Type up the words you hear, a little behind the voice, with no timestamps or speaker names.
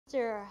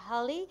Mr.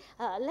 Halley,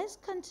 let's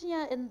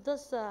continue in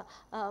this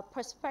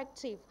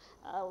perspective.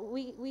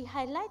 We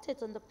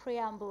highlighted in the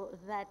preamble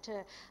that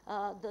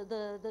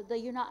the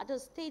United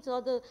States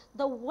or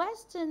the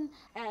Western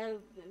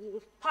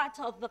part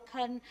of the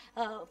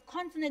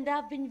continent, they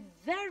have been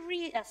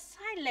very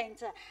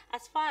silent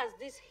as far as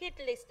this hit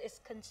list is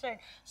concerned.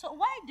 So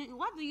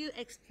what do you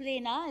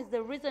explain is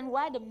the reason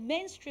why the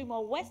mainstream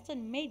or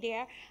Western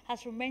media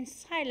has remained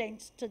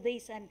silent to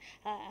this, and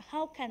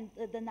how can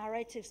the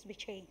narratives be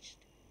changed?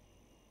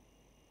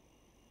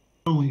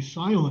 Only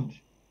silent,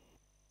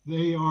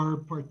 they are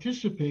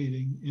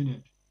participating in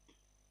it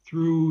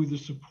through the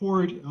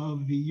support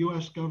of the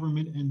US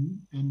government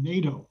and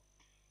NATO.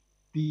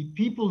 The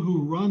people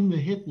who run the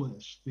hit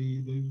list,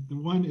 the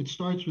one, it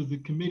starts with the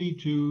Committee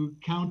to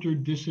Counter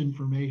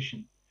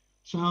Disinformation.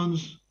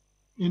 Sounds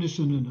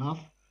innocent enough,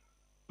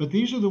 but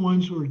these are the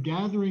ones who are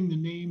gathering the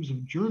names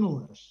of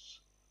journalists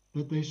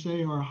that they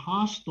say are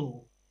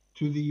hostile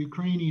to the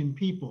Ukrainian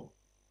people.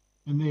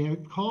 And they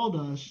have called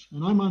us,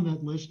 and I'm on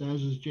that list,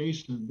 as is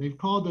Jason, they've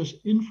called us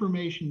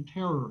information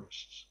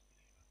terrorists.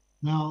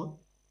 Now,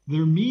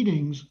 their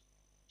meetings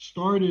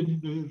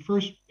started, the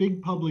first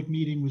big public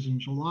meeting was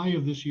in July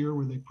of this year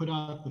where they put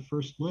out the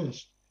first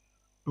list.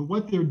 But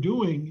what they're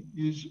doing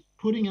is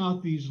putting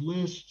out these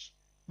lists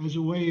as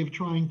a way of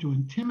trying to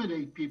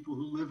intimidate people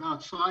who live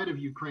outside of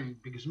Ukraine,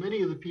 because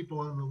many of the people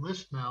on the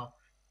list now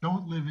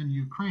don't live in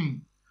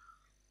Ukraine.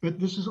 But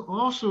this is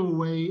also a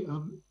way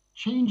of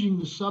changing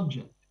the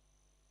subject.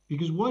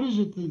 Because what is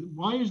it,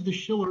 why is the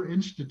Schiller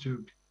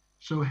Institute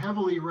so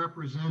heavily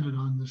represented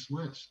on this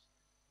list?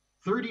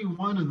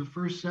 31 of the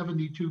first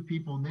 72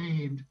 people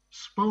named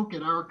spoke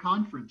at our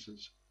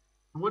conferences.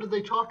 And what did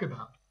they talk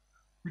about?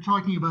 We're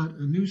talking about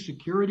a new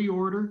security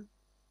order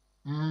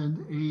and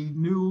a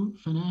new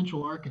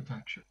financial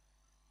architecture.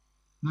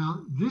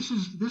 Now,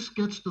 this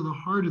gets to the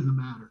heart of the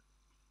matter.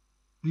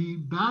 The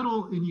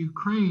battle in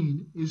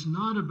Ukraine is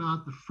not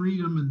about the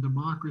freedom and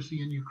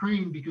democracy in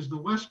Ukraine, because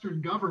the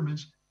Western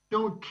governments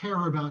don't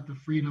care about the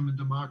freedom and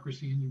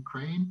democracy in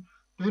Ukraine.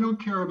 They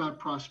don't care about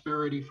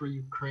prosperity for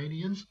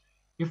Ukrainians.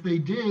 If they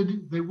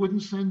did, they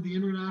wouldn't send the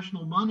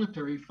International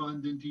Monetary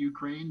Fund into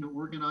Ukraine to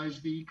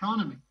organize the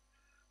economy.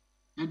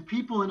 And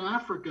people in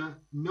Africa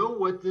know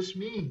what this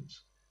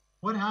means.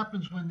 What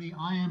happens when the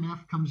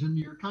IMF comes into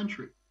your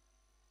country?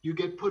 You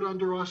get put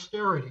under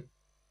austerity.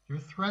 You're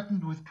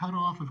threatened with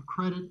cutoff of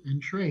credit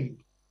and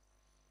trade.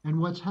 And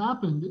what's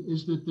happened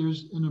is that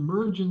there's an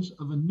emergence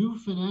of a new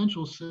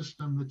financial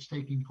system that's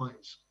taking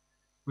place,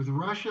 with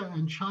Russia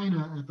and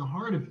China at the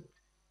heart of it.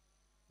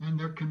 And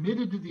they're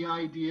committed to the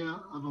idea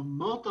of a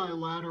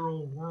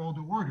multilateral world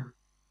order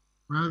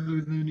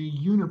rather than a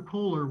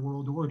unipolar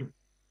world order.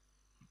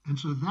 And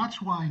so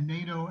that's why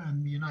NATO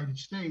and the United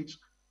States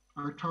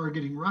are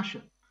targeting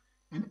Russia.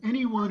 And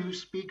anyone who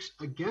speaks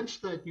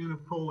against that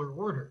unipolar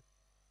order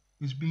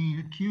is being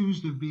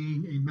accused of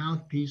being a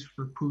mouthpiece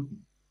for Putin.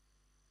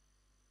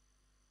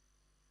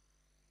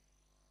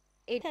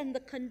 Can the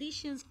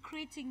conditions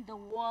creating the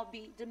war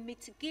be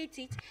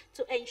mitigated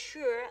to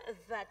ensure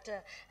that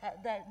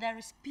that there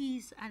is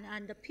peace,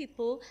 and the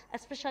people,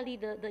 especially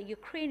the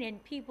Ukrainian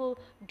people,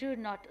 do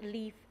not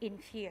live in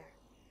fear?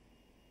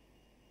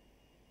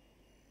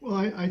 Well,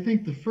 I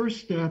think the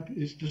first step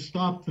is to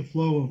stop the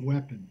flow of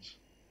weapons.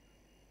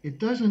 It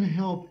doesn't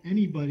help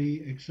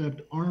anybody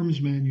except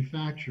arms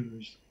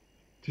manufacturers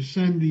to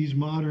send these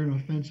modern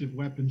offensive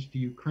weapons to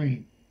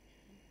Ukraine.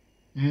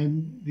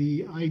 And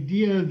the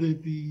idea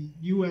that the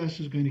US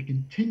is going to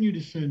continue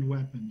to send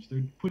weapons,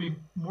 they're putting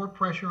more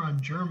pressure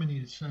on Germany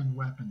to send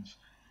weapons,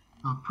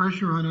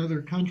 pressure on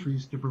other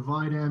countries to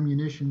provide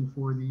ammunition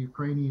for the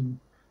Ukrainian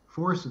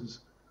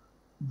forces.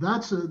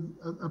 That's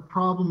a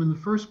problem in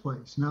the first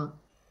place. Now,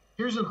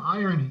 here's an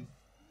irony.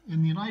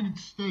 In the United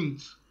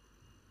States,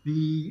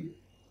 the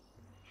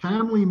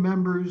family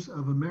members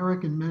of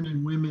American men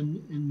and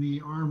women in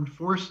the armed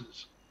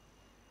forces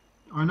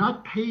are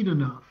not paid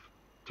enough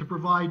to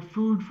provide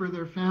food for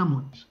their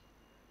families.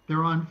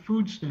 They're on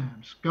food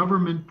stamps,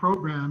 government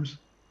programs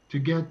to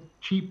get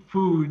cheap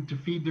food to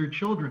feed their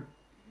children.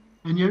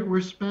 And yet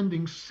we're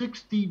spending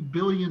 $60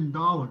 billion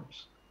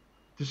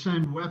to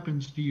send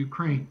weapons to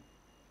Ukraine.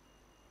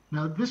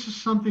 Now, this is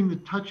something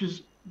that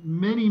touches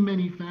many,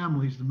 many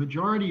families, the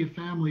majority of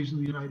families in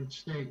the United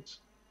States.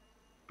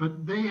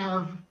 But they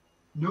have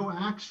no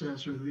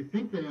access, or they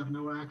think they have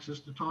no access,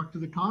 to talk to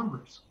the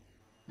Congress.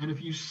 And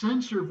if you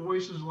censor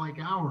voices like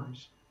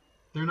ours,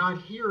 they're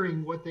not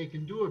hearing what they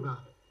can do about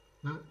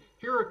it. Now,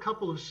 here are a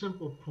couple of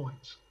simple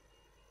points.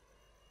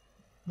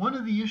 One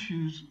of the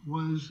issues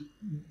was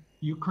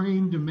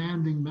Ukraine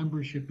demanding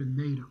membership in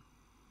NATO.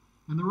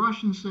 And the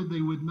Russians said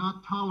they would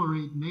not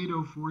tolerate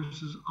NATO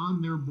forces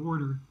on their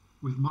border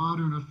with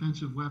modern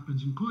offensive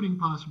weapons, including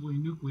possibly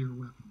nuclear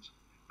weapons.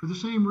 For the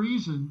same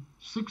reason,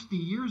 60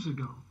 years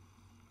ago,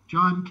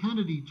 John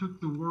Kennedy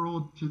took the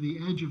world to the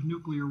edge of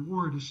nuclear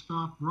war to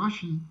stop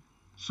Russian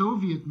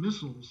Soviet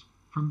missiles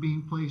from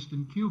being placed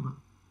in Cuba.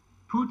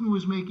 Putin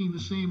was making the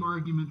same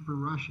argument for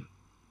Russia.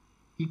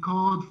 He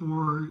called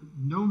for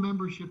no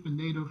membership in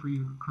NATO for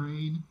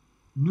Ukraine,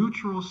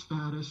 neutral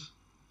status,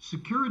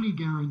 security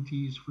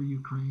guarantees for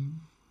Ukraine,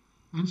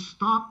 and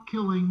stop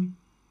killing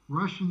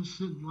Russian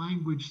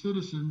language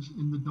citizens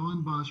in the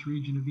Donbas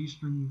region of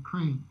eastern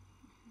Ukraine.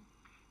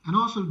 And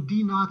also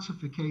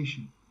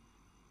denazification,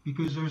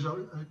 because there's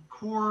a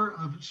core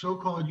of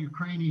so-called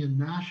Ukrainian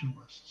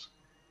nationalists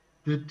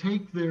that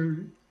take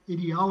their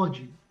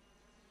ideology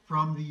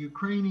from the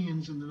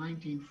Ukrainians in the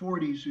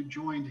 1940s who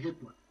joined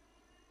Hitler.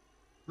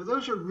 But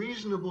those are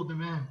reasonable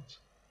demands.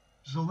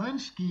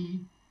 Zelensky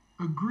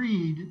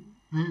agreed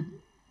that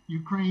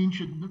Ukraine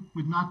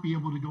would not be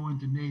able to go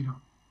into NATO.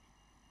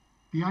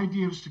 The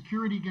idea of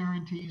security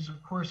guarantees,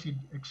 of course, he'd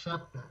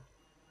accept that.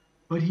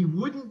 But he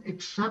wouldn't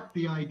accept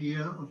the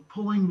idea of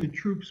pulling the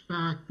troops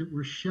back that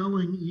were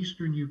shelling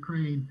eastern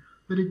Ukraine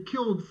that had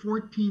killed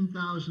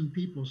 14,000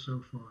 people so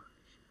far.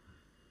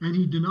 And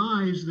he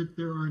denies that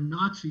there are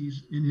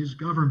Nazis in his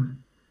government,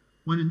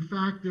 when in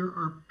fact there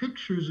are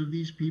pictures of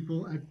these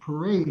people at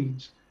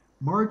parades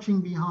marching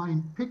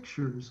behind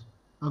pictures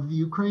of the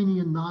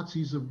Ukrainian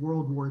Nazis of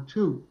World War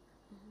II,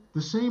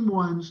 the same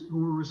ones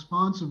who were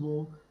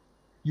responsible,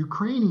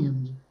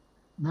 Ukrainian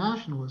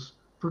nationalists,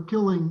 for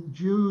killing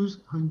Jews,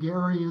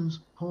 Hungarians,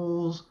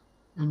 Poles,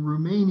 and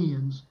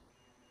Romanians,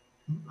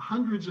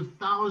 hundreds of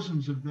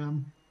thousands of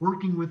them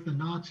working with the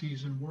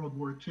Nazis in World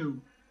War II.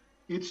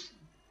 It's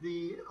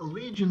the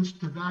allegiance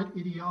to that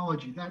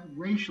ideology, that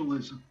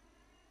racialism,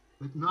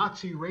 that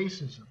Nazi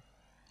racism,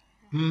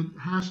 that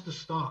has to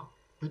stop,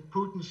 that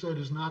Putin said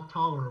is not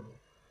tolerable.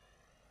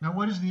 Now,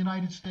 what does the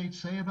United States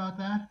say about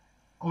that?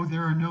 Oh,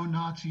 there are no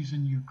Nazis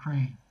in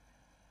Ukraine.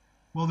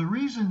 Well, the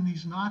reason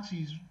these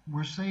Nazis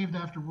were saved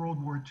after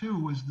World War II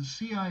was the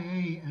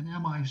CIA and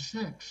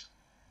MI6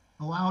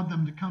 allowed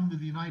them to come to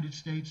the United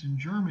States and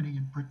Germany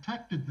and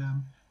protected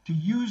them to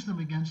use them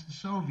against the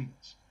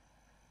Soviets.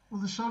 Well,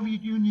 the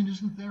Soviet Union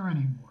isn't there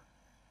anymore.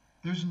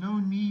 There's no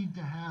need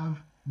to have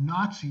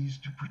Nazis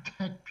to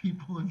protect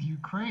people of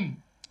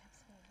Ukraine.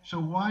 So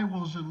why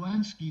will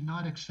Zelensky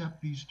not accept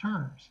these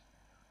terms?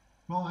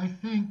 Well, I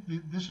think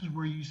that this is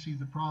where you see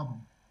the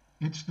problem.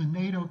 It's the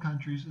NATO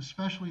countries,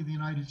 especially the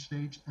United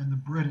States and the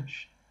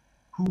British,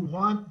 who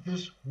want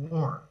this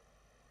war.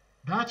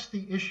 That's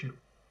the issue.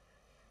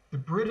 The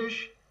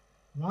British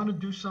want to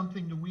do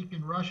something to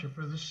weaken Russia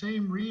for the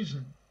same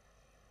reason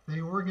they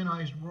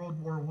organized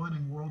World War I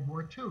and World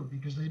War II,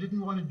 because they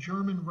didn't want a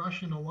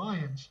German-Russian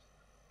alliance,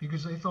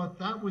 because they thought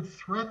that would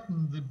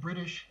threaten the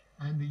British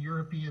and the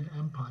European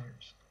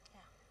empires.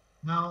 Yeah.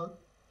 Now,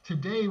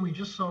 today we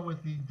just saw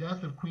with the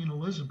death of Queen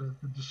Elizabeth,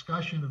 the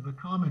discussion of the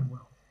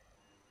Commonwealth.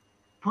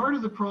 Part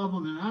of the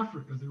problem in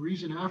Africa, the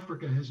reason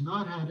Africa has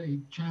not had a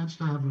chance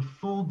to have a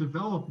full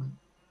development,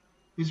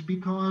 is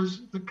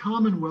because the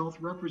Commonwealth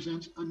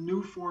represents a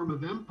new form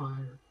of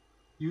empire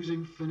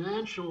using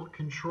financial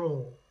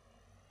control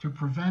to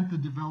prevent the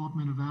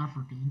development of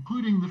Africa,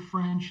 including the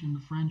French and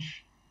the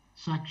French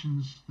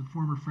sections, the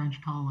former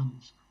French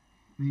colonies,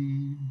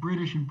 the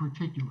British in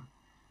particular.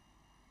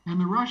 And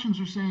the Russians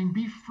are saying,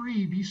 be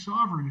free, be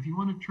sovereign. If you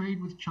want to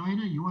trade with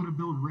China, you want to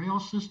build rail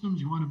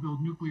systems, you want to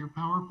build nuclear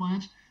power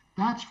plants,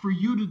 that's for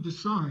you to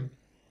decide.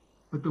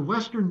 But the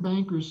Western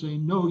bankers say,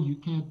 no, you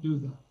can't do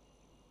that.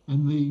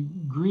 And the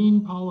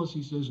green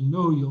policy says,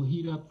 no, you'll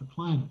heat up the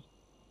planet.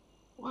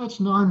 Well,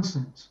 that's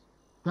nonsense.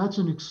 That's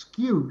an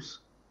excuse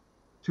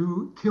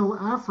to kill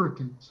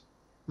Africans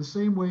the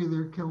same way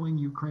they're killing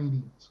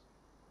Ukrainians.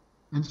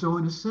 And so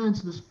in a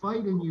sense, this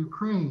fight in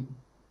Ukraine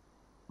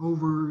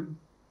over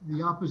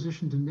the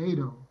opposition to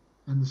NATO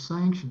and the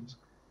sanctions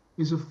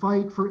is a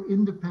fight for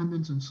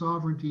independence and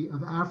sovereignty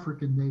of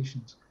African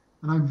nations.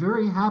 And I'm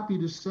very happy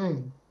to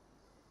say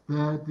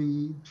that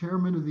the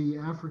chairman of the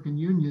African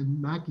Union,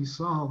 Macky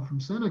Sall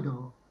from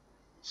Senegal,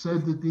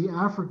 said that the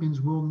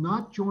Africans will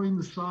not join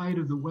the side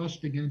of the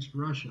West against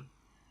Russia.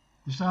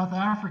 The South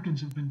Africans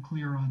have been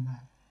clear on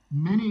that.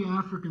 Many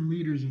African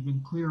leaders have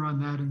been clear on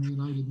that in the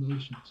United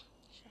Nations.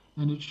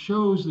 And it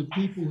shows that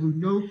people who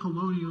know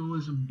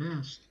colonialism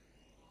best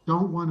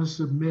don't want to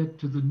submit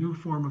to the new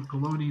form of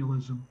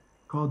colonialism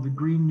called the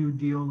Green New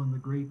Deal and the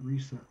Great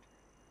Reset.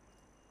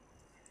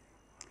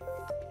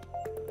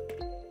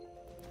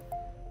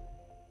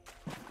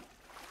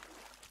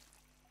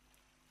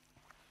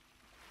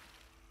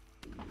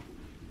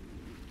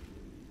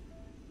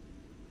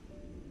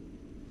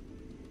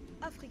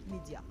 Afrique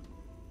Média.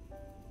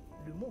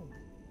 Le monde,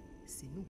 c'est nous.